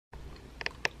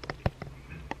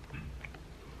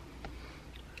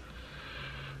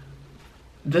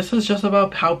this is just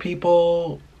about how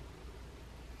people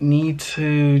need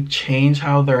to change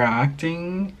how they're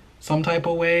acting some type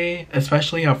of way,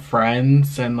 especially how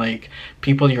friends and like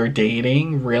people you're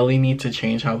dating really need to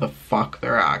change how the fuck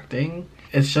they're acting.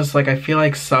 It's just like I feel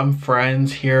like some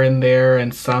friends here and there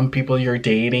and some people you're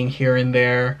dating here and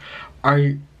there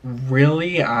are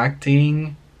really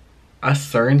acting a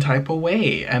certain type of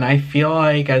way. And I feel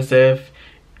like as if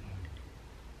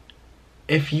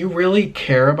you really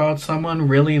care about someone,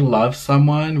 really love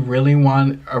someone, really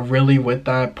want are really with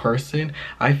that person,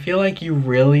 I feel like you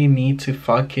really need to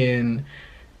fucking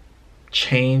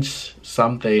change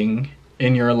something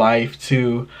in your life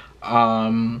to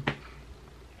to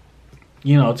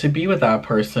be with that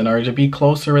person or to be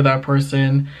closer with that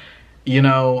person. You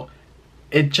know,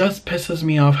 it just pisses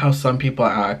me off how some people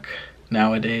act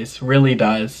nowadays. Really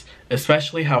does.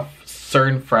 Especially how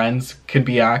certain friends could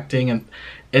be acting, and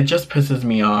it just pisses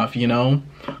me off, you know?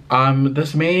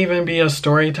 This may even be a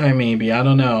story time, maybe. I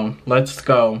don't know. Let's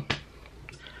go.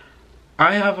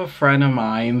 I have a friend of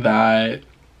mine that,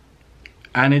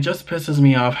 and it just pisses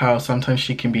me off how sometimes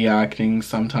she can be acting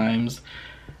sometimes.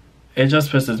 It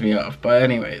just pisses me off. But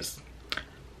anyways,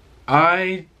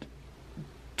 I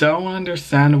don't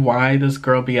understand why this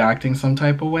girl be acting some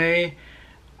type of way.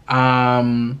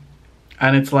 And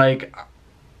it's like,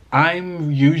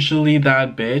 I'm usually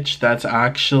that bitch that's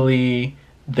actually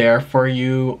there for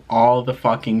you all the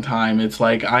fucking time. It's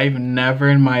like I've never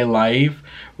in my life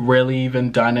really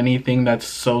even done anything that's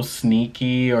so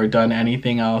sneaky or done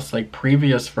anything else like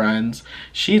previous friends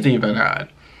she's even had.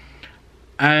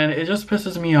 And it just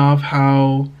pisses me off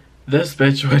how this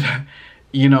bitch would,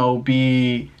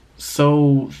 be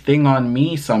so thing on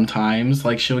me sometimes.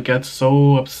 Like she'll get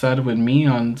so upset with me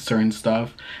on certain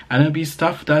stuff. And it'll be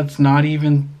stuff that's not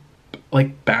even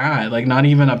like bad, like not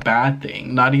even a bad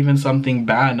thing, not even something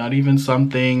bad, not even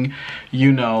something,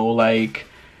 like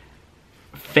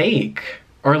fake.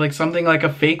 Or like something like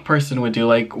a fake person would do,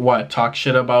 like what, talk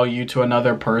shit about you to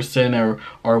another person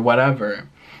or whatever.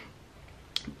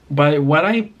 But what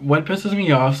pisses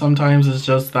me off sometimes is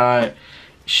just that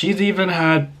she's even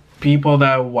had people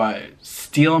that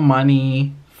steal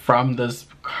money from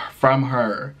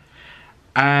her.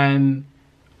 And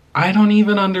I don't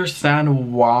even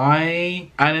understand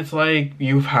why. And it's like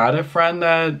you've had a friend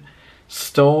that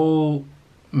stole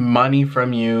money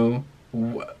from you,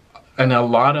 and a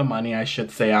lot of money, I should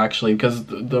say, actually, because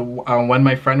when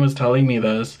my friend was telling me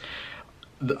this,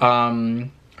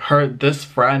 this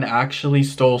friend actually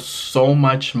stole so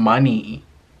much money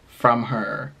from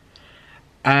her,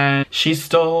 and she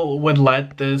still would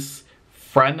let this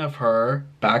friend of her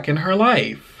back in her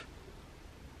life.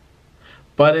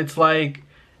 But it's like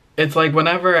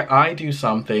whenever I do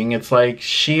something, it's like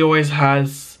she's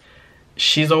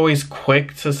always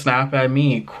quick to snap at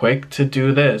me, quick to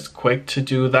do this, quick to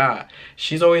do that.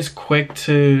 She's always quick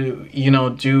to,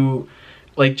 do,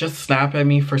 like, just snap at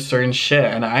me for certain shit.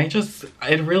 And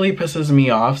it really pisses me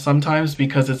off sometimes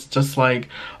because it's just like,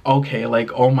 okay,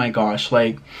 like, oh my gosh,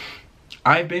 like,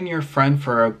 I've been your friend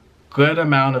for a good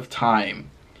amount of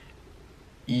time.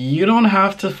 You don't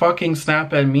have to fucking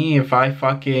snap at me if I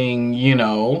fucking,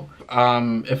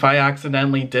 if I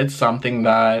accidentally did something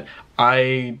that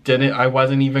I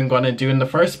wasn't even gonna do in the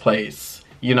first place,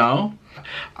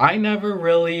 I never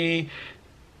really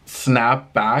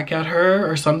snap back at her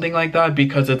or something like that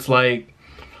because it's like,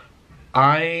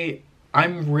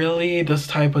 I'm really this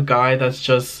type of guy that's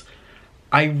just,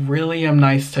 I really am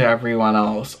nice to everyone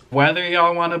else. Whether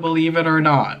y'all want to believe it or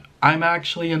not, I'm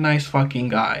actually a nice fucking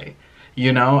guy.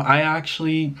 I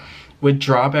actually would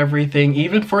drop everything,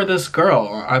 even for this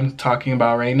girl I'm talking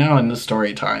about right now in the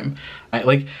story time.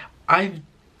 I've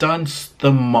done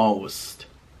the most,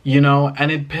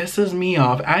 and it pisses me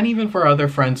off, and even for other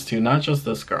friends too, not just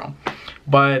this girl.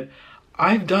 But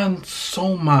I've done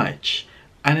so much,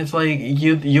 and it's like,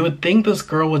 you would think this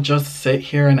girl would just sit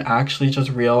here and actually just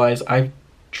realize I've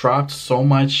dropped so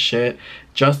much shit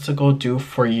just to go do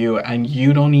for you, and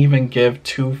you don't even give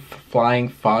two flying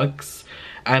fucks.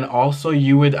 And also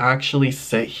you would actually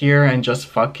sit here and just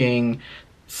fucking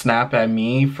snap at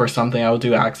me for something I would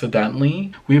do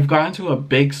accidentally. We've gotten to a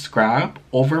big scrap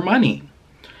over money.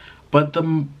 But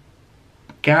the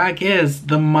gag is,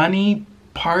 the money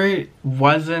part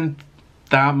wasn't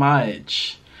that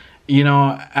much.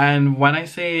 And when I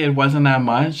say it wasn't that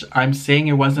much, I'm saying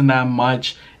it wasn't that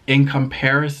much in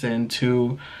comparison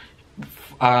to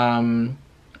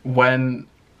when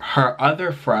her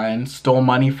other friend stole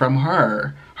money from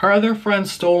her. Her other friend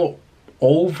stole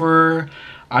over,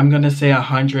 I'm gonna say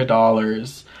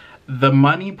 $100. The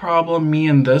money problem me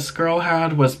and this girl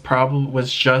had was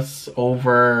just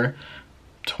over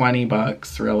 20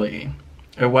 bucks, really.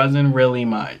 It wasn't really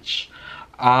much.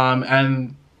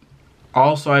 And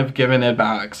also I've given it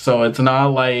back. So it's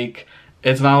not like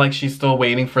she's still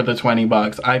waiting for the 20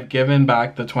 bucks. I've given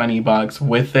back the 20 bucks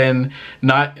within,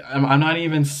 I'm not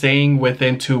even saying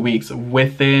within 2 weeks,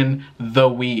 within the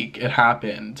week it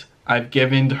happened. I've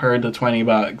given her the 20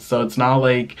 bucks. So it's not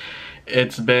like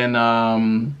it's been,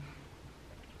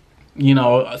 you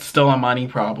know, still a money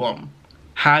problem.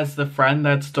 Has the friend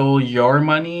that stole your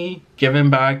money given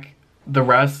back the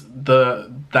rest,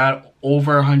 that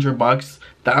over 100 bucks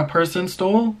that person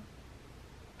stole?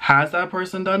 Has that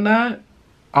person done that?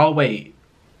 I'll wait.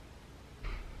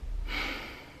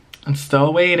 I'm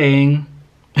still waiting.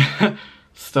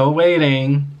 Still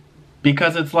waiting.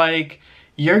 Because it's like,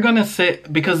 you're gonna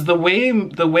sit, because the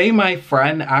way my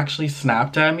friend actually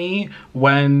snapped at me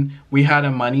when we had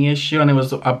a money issue, and it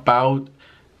was about,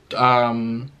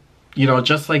 you know,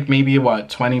 just like maybe what,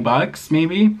 20 bucks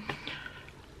maybe?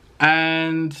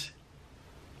 And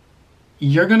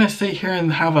you're gonna sit here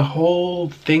and have a whole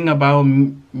thing about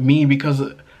me because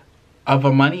of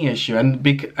a money issue, and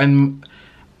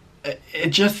it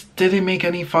just didn't make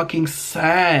any fucking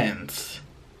sense.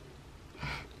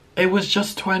 It was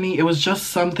just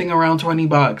something around 20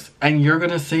 bucks, and you're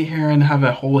gonna sit here and have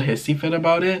a whole hissy fit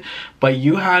about it. But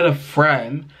you had a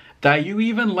friend that you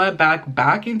even let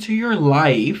back into your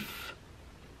life.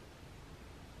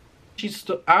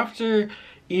 After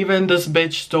even this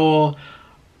bitch stole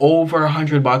over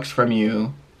 100 bucks from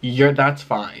you, that's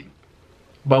fine.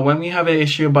 But when we have an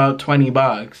issue about 20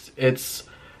 bucks,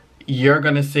 you're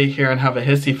gonna sit here and have a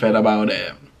hissy fit about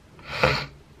it.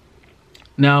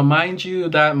 Now, mind you,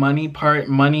 that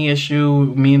money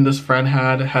issue me and this friend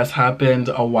has happened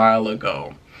a while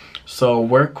ago. So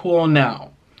we're cool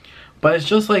now. But it's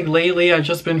just like lately, I've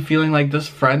just been feeling like this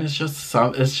friend is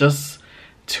it's just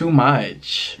too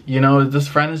much. You know, I feel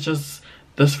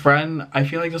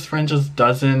like this friend just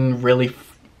doesn't really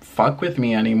fuck with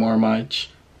me anymore much.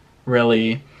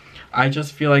 Really. I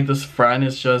just feel like this friend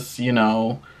is just, you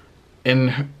know,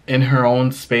 in her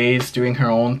own space, doing her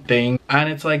own thing. And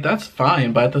it's like, that's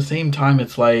fine, but at the same time,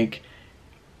 it's like,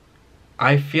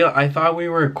 I thought we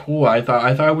were cool. I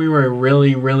thought we were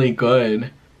really, really good.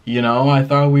 You know, I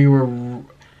thought we were,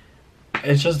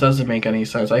 it just doesn't make any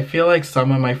sense. I feel like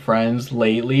some of my friends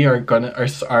lately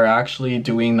are actually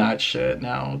doing that shit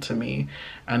now to me.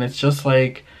 And it's just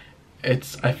like,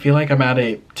 I feel like I'm at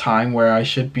a time where I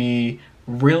should be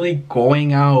really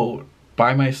going out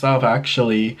by myself,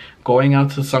 actually going out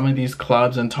to some of these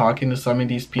clubs and talking to some of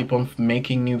these people,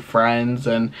 making new friends,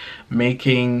 and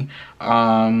making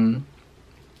or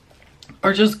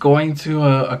just going to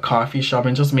a coffee shop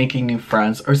and just making new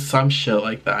friends or some shit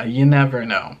like that. You never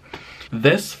know.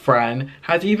 This friend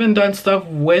has even done stuff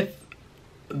with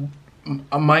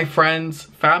my friends'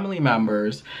 family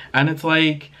members, and it's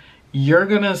like,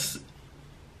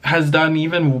 has done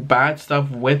even bad stuff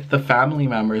with the family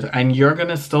members, and you're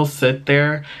gonna still sit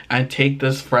there and take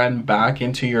this friend back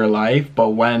into your life. But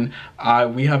when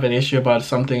we have an issue about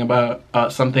something about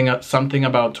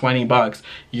 20 bucks,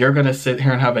 you're gonna sit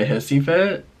here and have a hissy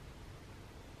fit.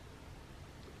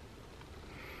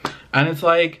 And it's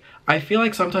like, I feel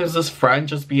like sometimes this friend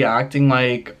just be acting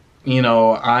like, you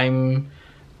know, I'm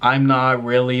not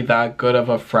really that good of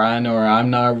a friend, or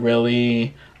I'm not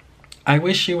really, I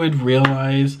wish she would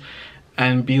realize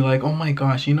and be like, oh my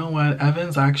gosh, you know what,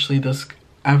 Evan's actually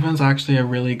a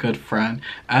really good friend.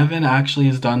 Evan actually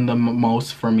has done the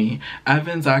most for me.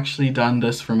 Evan's actually done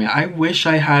this for me. I wish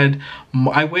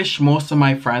most of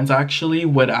my friends actually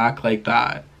would act like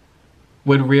that.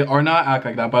 Or not act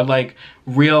like that, but like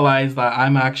realize that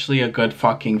I'm actually a good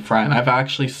fucking friend. I've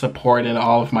actually supported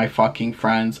all of my fucking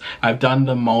friends. I've done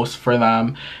the most for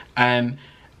them. And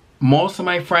most of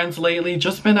my friends lately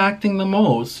just been acting the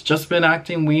most, just been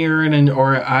acting weird,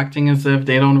 or acting as if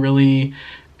they don't really,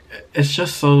 it's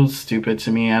just so stupid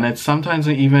to me. And it's sometimes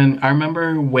even, I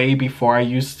remember way before, I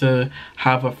used to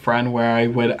have a friend where I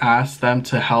would ask them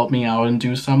to help me out and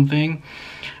do something,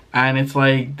 and it's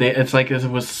like it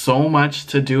was so much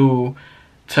to do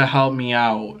to help me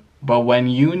out, but when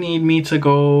you need me to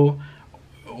go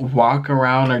walk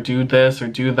around or do this or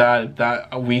do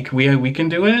that we can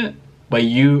do it.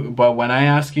 But when I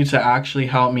ask you to actually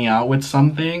help me out with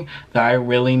something that I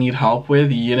really need help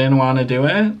with, you didn't want to do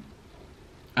it.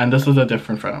 And this is a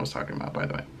different friend I was talking about, by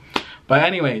the way. But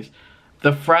anyways,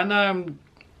 the friend that I'm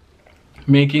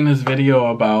making this video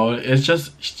about is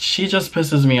she just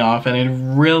pisses me off, and it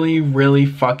really, really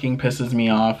fucking pisses me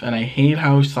off. And I hate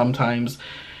how sometimes,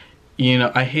 you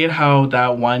know, I hate how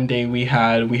that one day we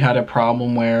had a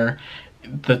problem where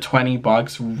the 20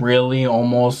 bucks really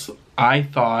almost, I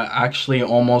thought actually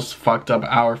almost fucked up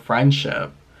our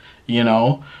friendship, you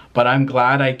know? But I'm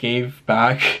glad I gave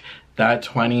back that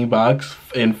 20 bucks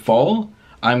in full.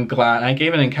 I'm glad I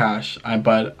gave it in cash,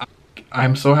 but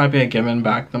I'm so happy I given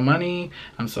back the money.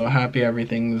 I'm so happy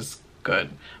everything's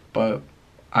good. But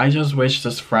I just wish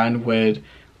this friend would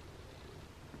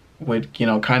you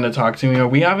know, kind of talk to me. Or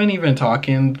we haven't even talked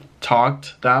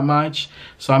that much,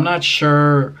 so I'm not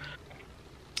sure.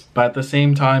 But at the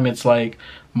same time, it's like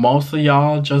most of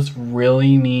y'all just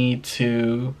really need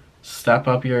to step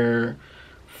up your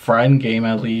friend game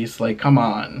at least. Like, come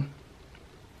on.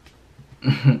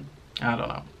 I don't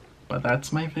know. But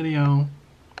that's my video.